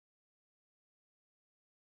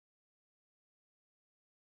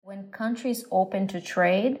When countries open to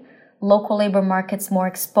trade, local labor markets more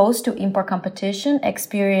exposed to import competition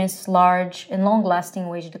experience large and long-lasting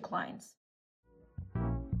wage declines.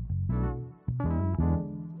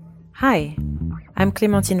 Hi, I'm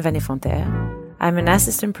Clémentine Vanefontaire. I'm an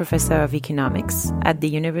assistant professor of economics at the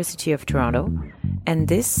University of Toronto, and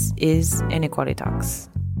this is Inequality Talks.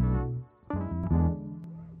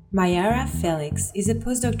 Mayara Felix is a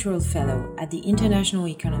postdoctoral fellow at the International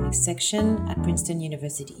Economics section at Princeton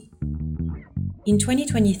University. In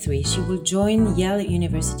 2023, she will join Yale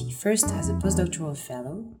University first as a postdoctoral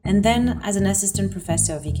fellow and then as an assistant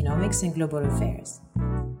professor of economics and global affairs.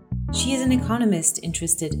 She is an economist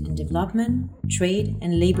interested in development, trade,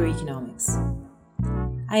 and labor economics.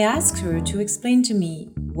 I asked her to explain to me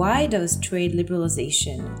why does trade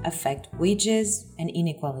liberalization affect wages and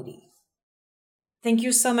inequality. Thank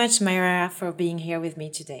you so much, Mayara, for being here with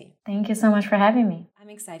me today. Thank you so much for having me.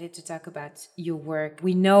 I'm excited to talk about your work.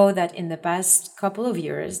 We know that in the past couple of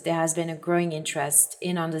years, there has been a growing interest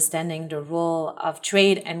in understanding the role of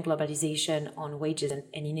trade and globalization on wages and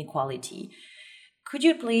inequality. Could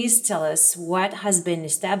you please tell us what has been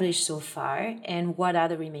established so far and what are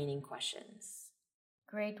the remaining questions?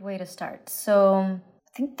 Great way to start. So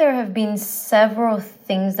I think there have been several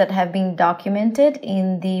things that have been documented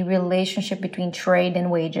in the relationship between trade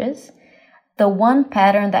and wages. The one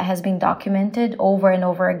pattern that has been documented over and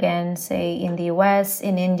over again, say in the US,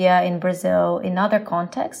 in India, in Brazil, in other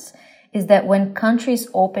contexts, is that when countries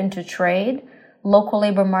open to trade, local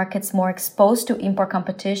labor markets more exposed to import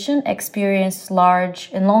competition experience large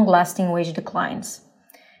and long-lasting wage declines.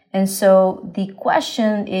 And so the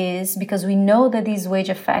question is, because we know that these wage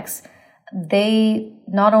effects, they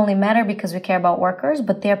not only matter because we care about workers,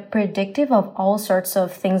 but they're predictive of all sorts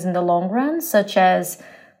of things in the long run, such as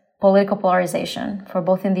political polarization. For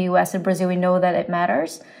both in the US and Brazil, we know that it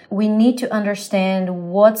matters. We need to understand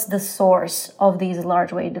what's the source of these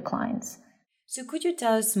large wage declines. So could you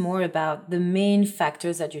tell us more about the main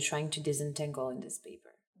factors that you're trying to disentangle in this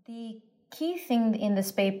paper? The key thing in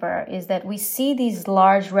this paper is that we see these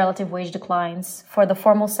large relative wage declines for the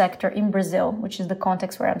formal sector in Brazil, which is the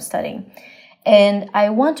context where I'm studying. And I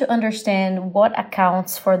want to understand what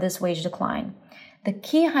accounts for this wage decline. The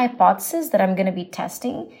key hypothesis that I'm going to be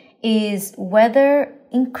testing is whether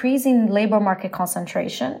increasing labor market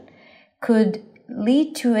concentration could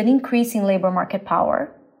lead to an increase in labor market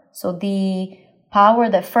power. So the power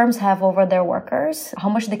that firms have over their workers, how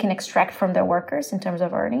much they can extract from their workers in terms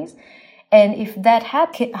of earnings. And if that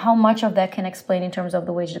happens, how much of that can explain in terms of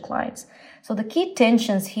the wage declines. So the key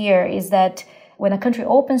tensions here is that when a country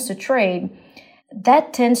opens to trade,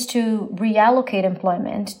 that tends to reallocate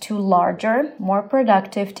employment to larger, more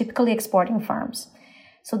productive, typically exporting firms.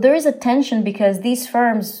 So there is a tension because these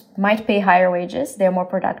firms might pay higher wages, they're more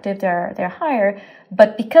productive, they're higher,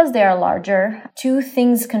 but because they are larger, two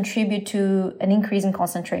things contribute to an increase in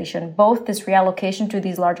concentration, both this reallocation to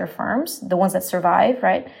these larger firms, the ones that survive,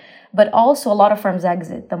 right? But also a lot of firms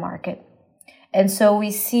exit the market. And so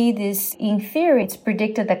we see this, in theory, it's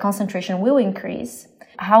predicted that concentration will increase.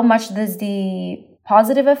 How much does the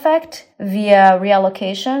positive effect via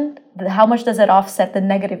reallocation, how much does it offset the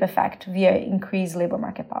negative effect via increased labor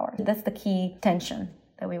market power? That's the key tension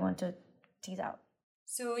that we want to tease out.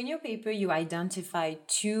 So in your paper, you identify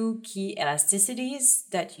two key elasticities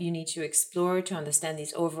that you need to explore to understand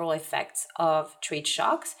these overall effects of trade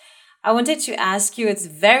shocks. I wanted to ask you, it's a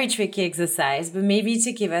very tricky exercise, but maybe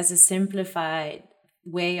to give us a simplified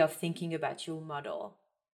way of thinking about your model.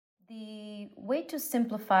 The way to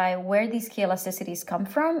simplify where these key elasticities come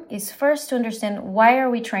from is first to understand why are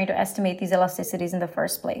we trying to estimate these elasticities in the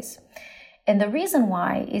first place. And the reason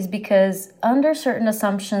why is because under certain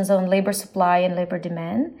assumptions on labor supply and labor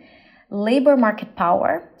demand, labor market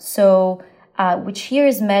power, which here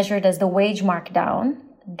is measured as the wage markdown,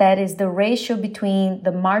 that is the ratio between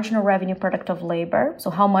the marginal revenue product of labor, so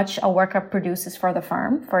how much a worker produces for the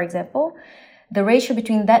firm, for example, the ratio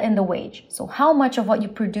between that and the wage. So how much of what you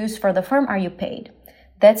produce for the firm are you paid?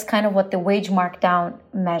 That's kind of what the wage markdown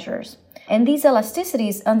measures. And these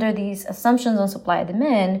elasticities under these assumptions on supply and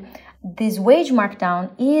demand, this wage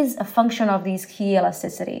markdown is a function of these key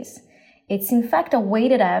elasticities. It's in fact a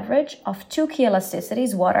weighted average of two key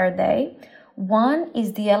elasticities. What are they? One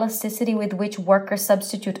is the elasticity with which workers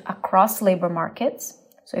substitute across labor markets.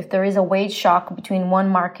 So if there is a wage shock between one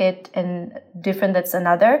market and different that's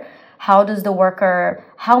another, how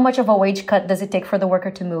much of a wage cut does it take for the worker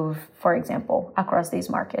to move, for example, across these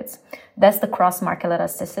markets? That's the cross-market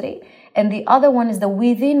elasticity. And the other one is the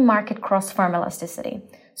within-market cross-firm elasticity.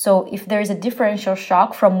 So if there is a differential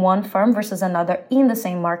shock from one firm versus another in the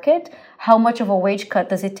same market, how much of a wage cut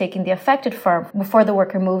does it take in the affected firm before the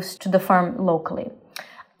worker moves to the firm locally?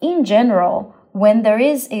 In general, when there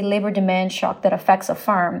is a labor demand shock that affects a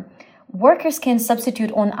firm, workers can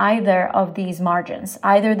substitute on either of these margins.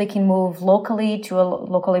 Either they can move locally to a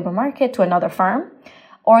local labor market to another firm,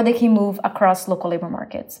 or they can move across local labor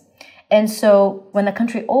markets. And so when a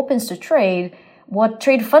country opens to trade, what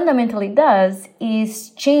trade fundamentally does is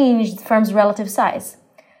change the firm's relative size.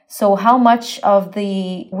 So how much of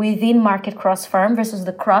the within market cross firm versus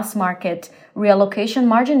the cross market reallocation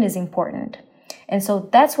margin is important. And so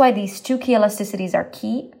that's why these two key elasticities are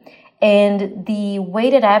key. And the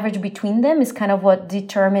weighted average between them is kind of what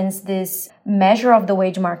determines this measure of the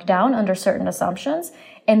wage markdown under certain assumptions.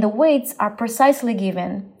 And the weights are precisely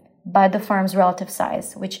given by the firm's relative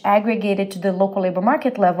size, which aggregated to the local labor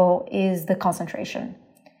market level is the concentration.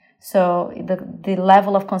 So the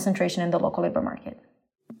level of concentration in the local labor market.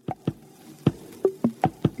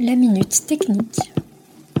 La minute technique.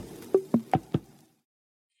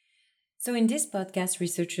 So in this podcast,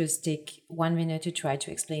 researchers take 1 minute to try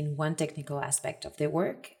to explain one technical aspect of their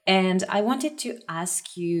work. And I wanted to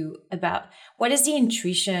ask you about what is the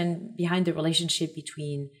intuition behind the relationship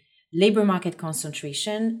between labor market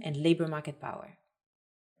concentration and labor market power?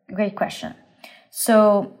 Great question.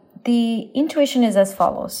 So the intuition is as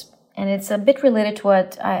follows, and it's a bit related to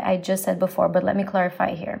what I just said before, but let me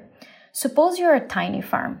clarify here. Suppose you're a tiny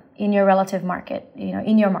firm in your relative market,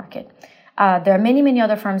 in your market. There are many, many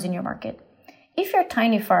other firms in your market. If you're a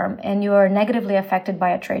tiny firm and you are negatively affected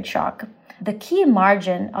by a trade shock, the key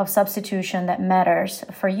margin of substitution that matters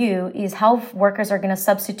for you is how workers are going to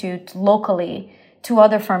substitute locally to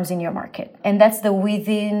other firms in your market. And that's the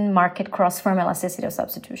within market cross-firm elasticity of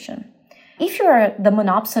substitution. If you're the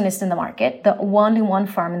monopsonist in the market, the one-to-one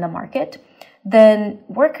firm in the market, then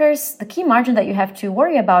workers, the key margin that you have to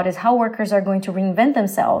worry about is how workers are going to reinvent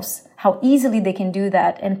themselves, how easily they can do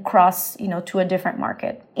that and cross, to a different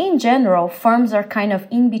market. In general, firms are kind of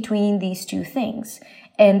in between these two things.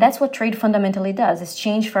 And that's what trade fundamentally does, is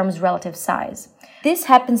change firms' relative size. This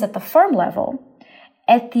happens at the firm level.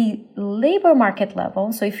 At the labor market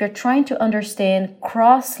level, so if you're trying to understand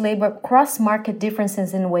cross-market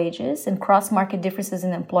differences in wages and cross-market differences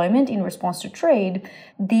in employment in response to trade,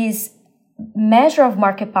 these measure of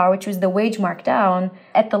market power, which is the wage markdown,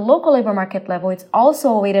 at the local labor market level, it's also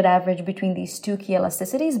a weighted average between these two key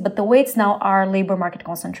elasticities, but the weights now are labor market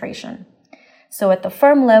concentration. So at the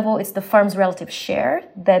firm level, it's the firm's relative share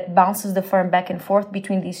that bounces the firm back and forth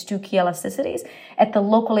between these two key elasticities. At the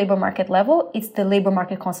local labor market level, it's the labor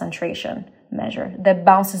market concentration measure that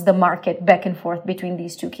bounces the market back and forth between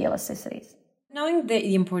these two key elasticities. Knowing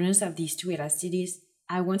the importance of these two elasticities,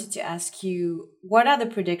 I wanted to ask you, what are the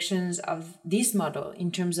predictions of this model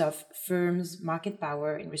in terms of firms' market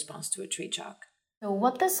power in response to a trade shock? So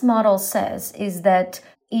what this model says is that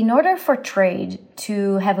in order for trade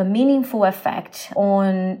to have a meaningful effect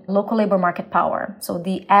on local labor market power, so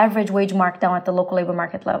the average wage markdown at the local labor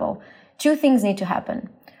market level, two things need to happen.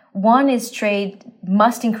 One is trade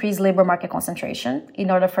must increase labor market concentration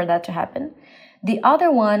in order for that to happen. The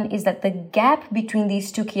other one is that the gap between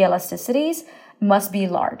these two key elasticities must be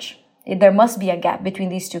large. There must be a gap between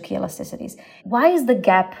these two key elasticities. Why is the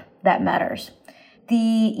gap that matters?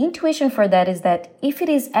 The intuition for that is that if it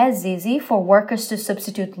is as easy for workers to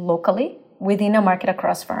substitute locally within a market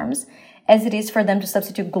across firms as it is for them to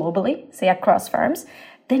substitute globally, say across firms,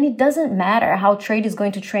 then it doesn't matter how trade is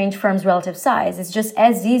going to change firms' relative size. It's just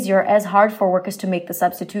as easy or as hard for workers to make the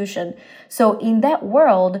substitution. So in that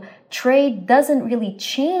world, trade doesn't really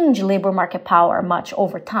change labor market power much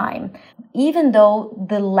over time, even though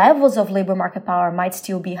the levels of labor market power might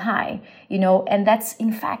still be high, and that's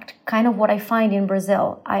in fact kind of what I find in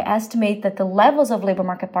Brazil. I estimate that the levels of labor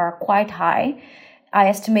market power are quite high. I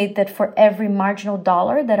estimate that for every marginal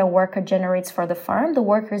dollar that a worker generates for the firm, the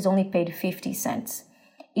worker is only paid 50 cents.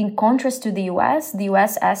 In contrast to the US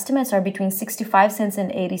estimates are between 65 cents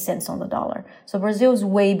and 80 cents on the dollar. So Brazil is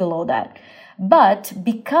way below that. But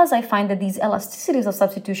because I find that these elasticities of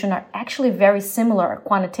substitution are actually very similar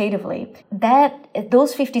quantitatively, that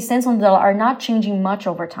those 50 cents on the dollar are not changing much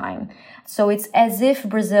over time. So it's as if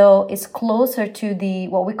Brazil is closer to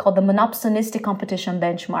what we call the monopsonistic competition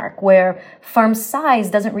benchmark, where firm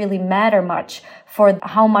size doesn't really matter much for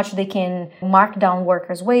how much they can mark down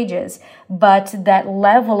workers' wages, but that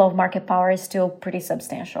level of market power is still pretty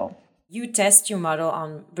substantial. You test your model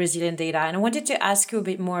on Brazilian data, and I wanted to ask you a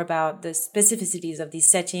bit more about the specificities of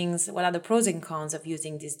these settings. What are the pros and cons of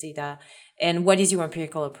using this data, and what is your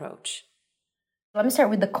empirical approach? Let me start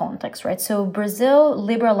with the context, right? So Brazil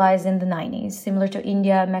liberalized in the 90s, similar to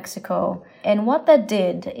India, Mexico. And what that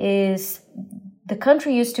did is the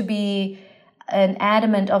country used to be an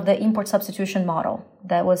adamant of the import substitution model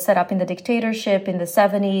that was set up in the dictatorship in the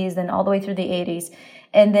 70s and all the way through the 80s.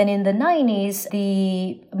 And then in the 90s,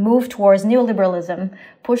 the move towards neoliberalism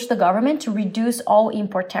pushed the government to reduce all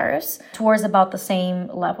import tariffs towards about the same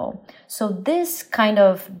level. So this kind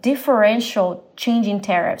of differential change in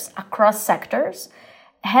tariffs across sectors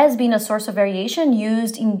has been a source of variation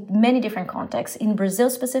used in many different contexts. In Brazil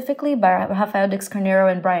specifically, by Rafael Dix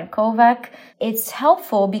Carneiro and Brian Kovac, it's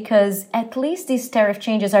helpful because at least these tariff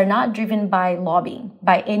changes are not driven by lobbying,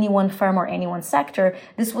 by any one firm or any one sector.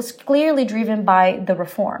 This was clearly driven by the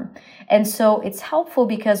reform. And so it's helpful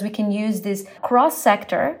because we can use this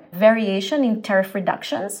cross-sector variation in tariff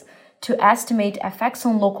reductions to estimate effects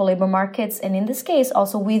on local labor markets, and in this case,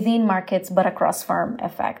 also within markets, but across firm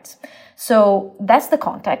effects. So that's the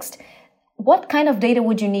context. What kind of data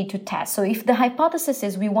would you need to test? So if the hypothesis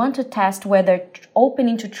is we want to test whether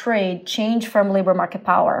opening to trade change firm labor market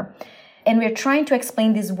power, and we're trying to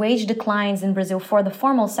explain these wage declines in Brazil for the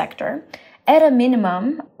formal sector, at a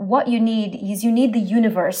minimum, what you need is you need the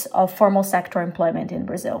universe of formal sector employment in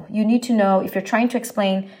Brazil. You need to know, if you're trying to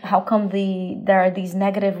explain how come there are these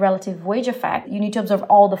negative relative wage effects, you need to observe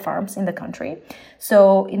all the firms in the country.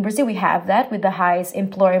 So in Brazil, we have that with the highest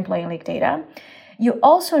employer-employee link data. You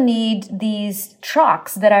also need these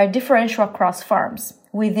shocks that are differential across firms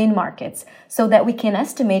within markets so that we can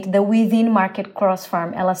estimate the within market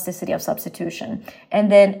cross-firm elasticity of substitution.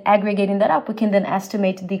 And then aggregating that up, we can then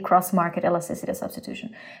estimate the cross-market elasticity of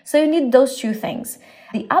substitution. So you need those two things.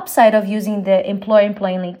 The upside of using the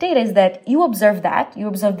employer-employee link data is that you observe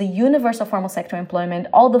the universe of formal sector employment,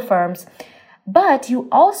 all the firms, but you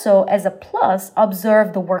also, as a plus,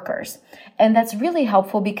 observe the workers. And that's really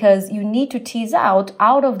helpful because you need to tease out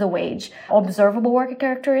of the wage, observable worker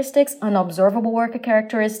characteristics, unobservable worker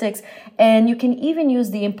characteristics, and you can even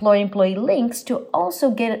use the employer-employee links to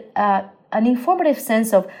also get an informative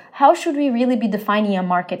sense of how should we really be defining a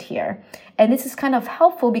market here. And this is kind of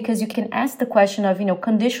helpful because you can ask the question of,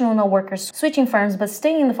 conditional workers switching firms but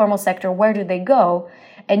staying in the formal sector, where do they go?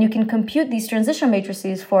 And you can compute these transition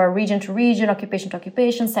matrices for region to region, occupation to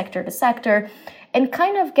occupation, sector to sector, and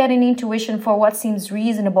kind of get an intuition for what seems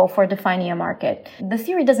reasonable for defining a market. The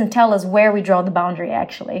theory doesn't tell us where we draw the boundary,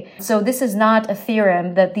 actually. So this is not a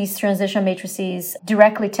theorem that these transition matrices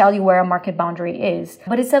directly tell you where a market boundary is,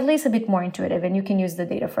 but it's at least a bit more intuitive, and you can use the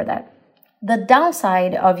data for that. The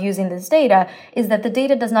downside of using this data is that the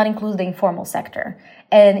data does not include the informal sector.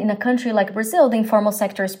 And in a country like Brazil, the informal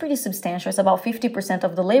sector is pretty substantial. It's about 50%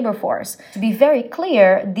 of the labor force. To be very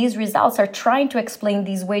clear, these results are trying to explain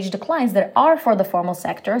these wage declines that are for the formal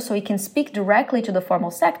sector, so we can speak directly to the formal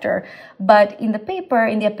sector. But in the paper,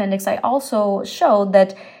 in the appendix, I also showed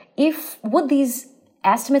that would these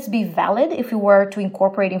estimates be valid if we were to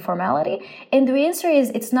incorporate informality? And the answer is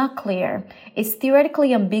it's not clear. It's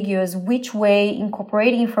theoretically ambiguous which way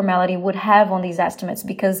incorporating informality would have on these estimates,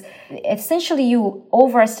 because essentially you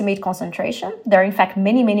overestimate concentration. There are in fact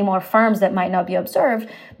many, many more firms that might not be observed,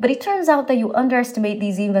 but it turns out that you underestimate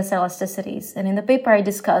these inverse elasticities. And in the paper I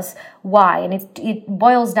discuss why, and it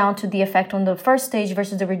boils down to the effect on the first stage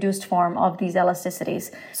versus the reduced form of these elasticities.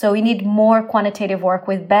 So we need more quantitative work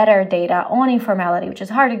with better data on informality, which is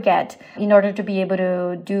hard to get, in order to be able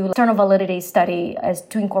to do external validity study as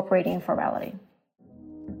to incorporating informality.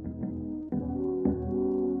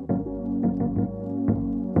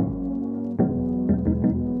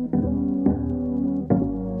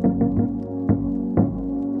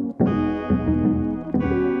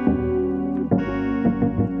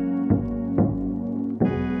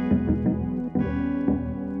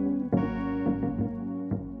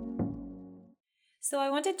 So I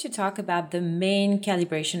wanted to talk about the main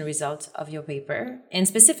calibration results of your paper, and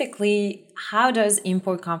specifically, how does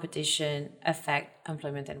import competition affect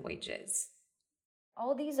employment and wages?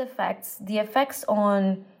 All these effects, the effects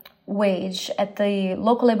on wage at the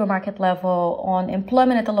local labor market level, on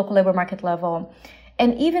employment at the local labor market level,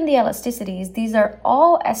 and even the elasticities, these are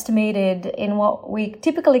all estimated in what we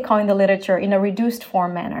typically call in the literature in a reduced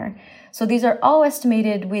form manner. So these are all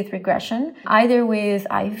estimated with regression, either with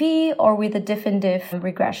IV or with a diff and diff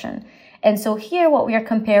regression. And so here what we are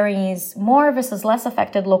comparing is more versus less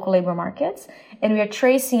affected local labor markets, and we are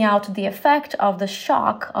tracing out the effect of the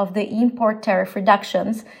shock of the import tariff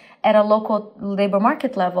reductions at a local labor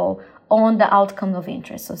market level on the outcome of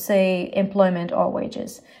interest, so say employment or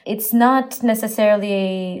wages. It's not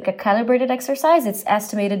necessarily a calibrated exercise. It's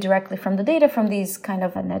estimated directly from the data from these kind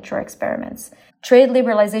of natural experiments. Trade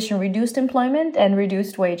liberalization reduced employment and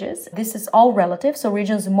reduced wages. This is all relative. So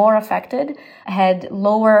regions more affected had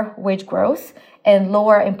lower wage growth and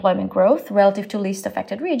lower employment growth relative to least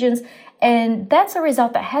affected regions. And that's a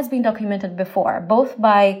result that has been documented before, both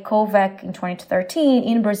by Kovac in 2013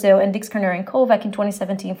 in Brazil and Dix-Carneiro and Kovac in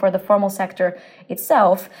 2017 for the formal sector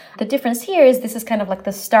itself. The difference here is this is kind of like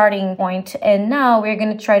the starting point. And now we're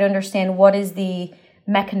going to try to understand what is the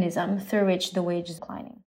mechanism through which the wage is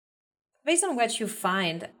declining. Based on what you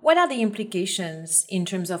find, what are the implications in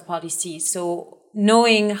terms of policy? So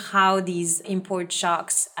knowing how these import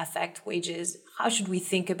shocks affect wages, how should we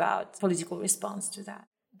think about political response to that?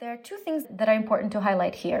 There are two things that are important to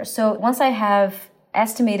highlight here. So once I have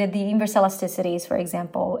estimated the inverse elasticities, for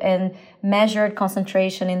example, and measured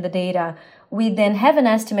concentration in the data, we then have an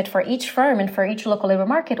estimate for each firm and for each local labor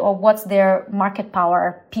market or what's their market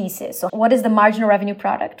power pieces. So what is the marginal revenue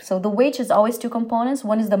product? So the wage is always two components.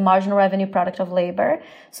 One is the marginal revenue product of labor.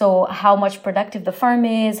 So how much productive the firm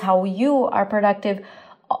is, how you are productive,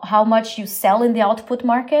 how much you sell in the output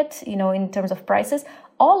market, in terms of prices.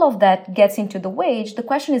 All of that gets into the wage. The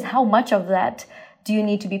question is how much of that do you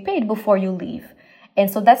need to be paid before you leave? And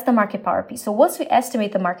so that's the market power piece. So once we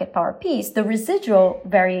estimate the market power piece, the residual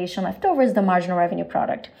variation left over is the marginal revenue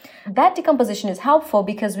product. That decomposition is helpful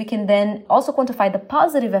because we can then also quantify the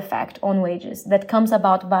positive effect on wages that comes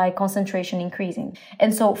about by concentration increasing.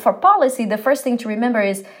 And so for policy, the first thing to remember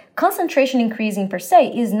is concentration increasing per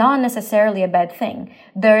se is not necessarily a bad thing.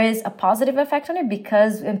 There is a positive effect on it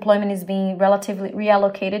because employment is being relatively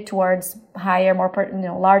reallocated towards higher,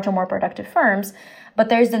 larger, more productive firms. But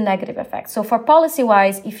there is the negative effect. So for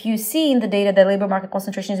policy-wise, if you see in the data that labor market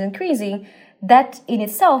concentration is increasing, that in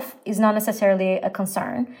itself is not necessarily a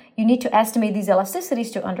concern. You need to estimate these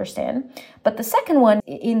elasticities to understand. But the second one,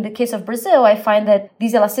 in the case of Brazil, I find that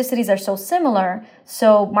these elasticities are so similar,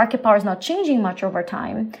 so market power is not changing much over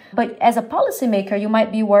time. But as a policymaker, you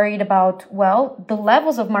might be worried about, the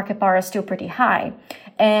levels of market power are still pretty high.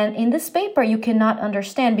 And in this paper, you cannot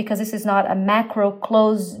understand, because this is not a macro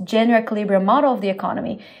closed general equilibrium model of the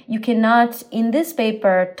economy, you cannot, in this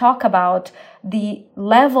paper, talk about the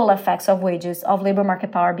level effects of wages of labor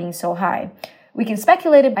market power being so high. We can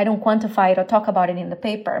speculate it, I don't quantify it or talk about it in the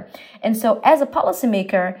paper. And so as a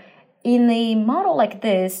policymaker, in a model like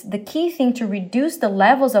this, the key thing to reduce the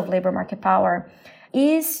levels of labor market power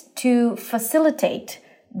is to facilitate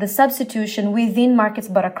the substitution within markets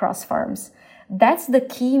but across firms. That's the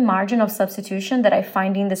key margin of substitution that I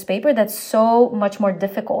find in this paper that's so much more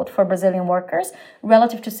difficult for Brazilian workers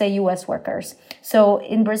relative to, say, US workers. So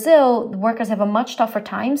in Brazil, workers have a much tougher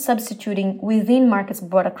time substituting within markets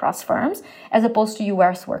but across firms as opposed to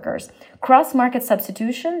US workers. Cross-market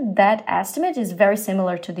substitution, that estimate is very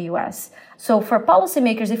similar to the US. So for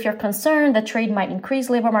policymakers, if you're concerned that trade might increase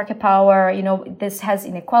labor market power, this has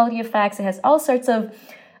inequality effects, it has all sorts of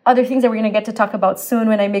other things that we're going to get to talk about soon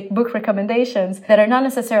when I make book recommendations that are not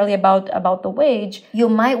necessarily about the wage, you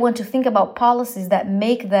might want to think about policies that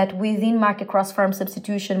make that within market cross-firm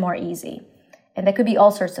substitution more easy. And that could be all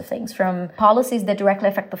sorts of things, from policies that directly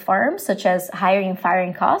affect the firm, such as hiring and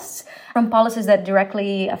firing costs, from policies that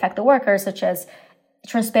directly affect the workers, such as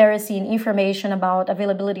transparency and information about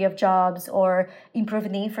availability of jobs, or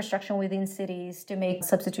improving the infrastructure within cities to make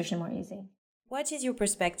substitution more easy. What is your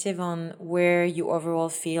perspective on where your overall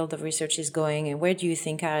field of research is going, and where do you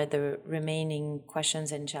think are the remaining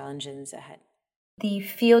questions and challenges ahead? The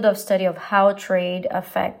field of study of how trade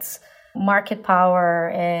affects market power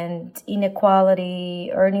and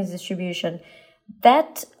inequality, earnings distribution,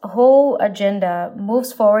 that whole agenda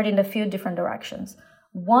moves forward in a few different directions.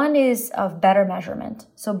 One is of better measurement.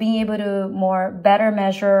 So being able to better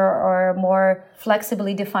measure or more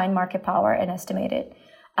flexibly define market power and estimate it.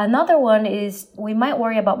 Another one is we might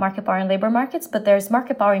worry about market power in labor markets, but there's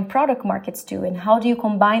market power in product markets too. And how do you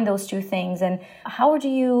combine those two things? And how do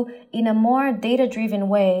you, in a more data-driven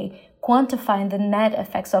way, quantify the net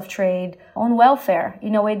effects of trade on welfare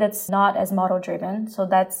in a way that's not as model-driven? So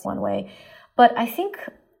that's one way. But I think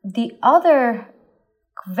the other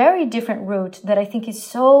very different route that I think is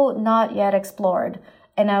so not yet explored,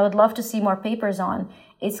 and I would love to see more papers on,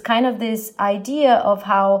 is kind of this idea of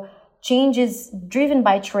how changes driven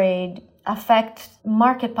by trade affect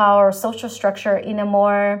market power, social structure in a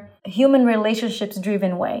more human relationships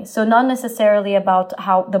driven way. So not necessarily about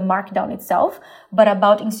how the markdown itself, but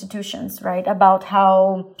about institutions, right? About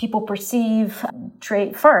how people perceive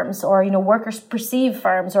trade firms, or, workers perceive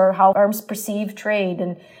firms, or how firms perceive trade,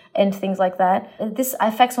 and and things like that. This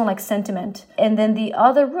affects on like sentiment. And then the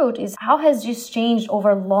other root is how has this changed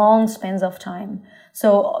over long spans of time?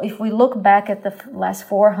 So if we look back at the last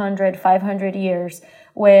 400, 500 years,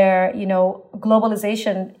 where,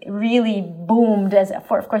 globalization really boomed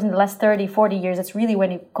of course, in the last 30, 40 years, it's really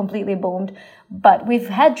when it completely boomed. But we've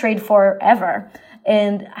had trade forever.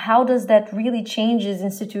 And how does that really changes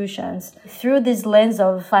institutions through this lens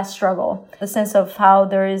of class struggle, the sense of how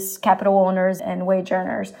there is capital owners and wage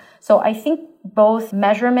earners. So I think both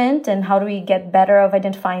measurement and how do we get better of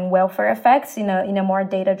identifying welfare effects in a more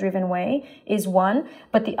data-driven way is one.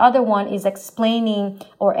 But the other one is explaining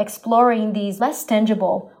or exploring these less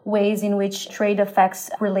tangible ways in which trade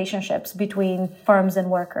affects relationships between firms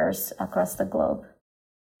and workers across the globe.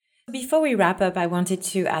 Before we wrap up, I wanted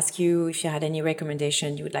to ask you if you had any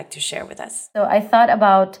recommendation you would like to share with us. So I thought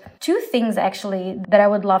about two things actually that I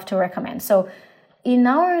would love to recommend. So in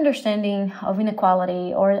our understanding of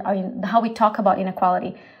inequality or how we talk about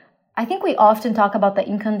inequality, I think we often talk about the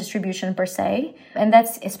income distribution per se, and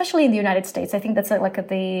that's especially in the United States. I think that's like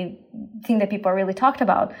the thing that people are really talked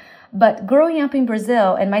about. But growing up in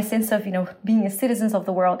Brazil and my sense of, being a citizen of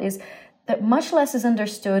the world is that much less is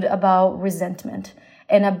understood about resentment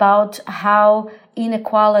and about how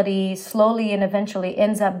inequality slowly and eventually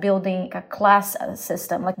ends up building a class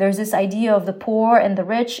system. Like there's this idea of the poor and the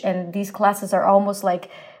rich, and these classes are almost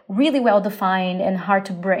like really well defined and hard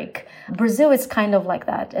to break. Brazil is kind of like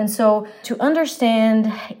that. And so to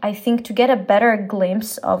understand, I think to get a better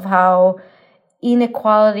glimpse of how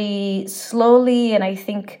inequality slowly and I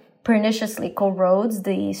think perniciously corrodes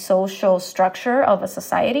the social structure of a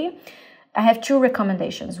society, I have two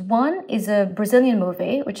recommendations. One is a Brazilian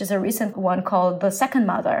movie, which is a recent one called The Second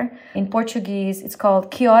Mother. In Portuguese, it's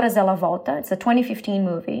called Que Horas Ela Volta. It's a 2015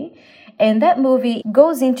 movie. And that movie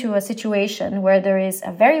goes into a situation where there is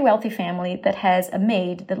a very wealthy family that has a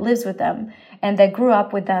maid that lives with them and that grew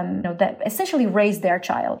up with them, that essentially raised their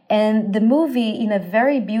child. And the movie, in a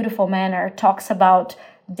very beautiful manner, talks about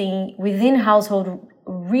the within household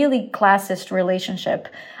really classist relationship.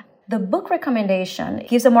 The book recommendation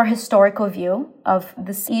gives a more historical view of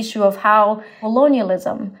this issue of how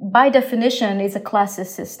colonialism, by definition, is a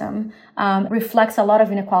classist system, reflects a lot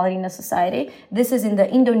of inequality in a society. This is in the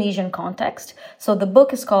Indonesian context. So the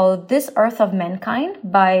book is called This Earth of Mankind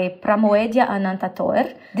by Pramoedya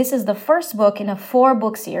Anantathur. This is the first book in a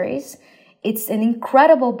 4-book series. It's an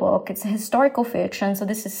incredible book. It's a historical fiction. So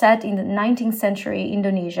this is set in the 19th century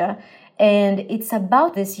Indonesia. And it's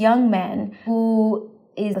about this young man who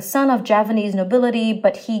is the son of Javanese nobility,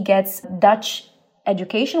 but he gets Dutch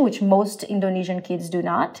education, which most Indonesian kids do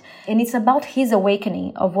not. And it's about his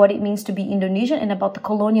awakening of what it means to be Indonesian and about the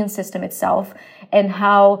colonial system itself and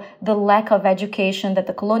how the lack of education that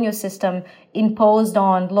the colonial system imposed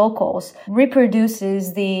on locals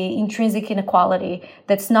reproduces the intrinsic inequality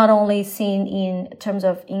that's not only seen in terms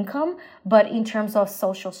of income, but in terms of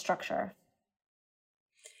social structure.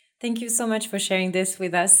 Thank you so much for sharing this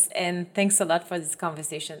with us, and thanks a lot for this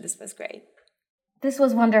conversation. This was great. This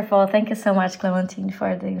was wonderful. Thank you so much, Clementine,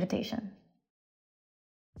 for the invitation.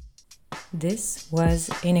 This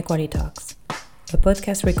was Inequality Talks, a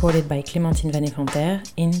podcast recorded by Clémentine Vanet-Fonterre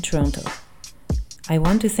in Toronto. I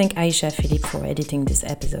want to thank Aisha Philippe for editing this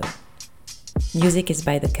episode. Music is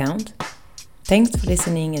by The Count. Thanks for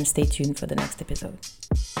listening and stay tuned for the next episode.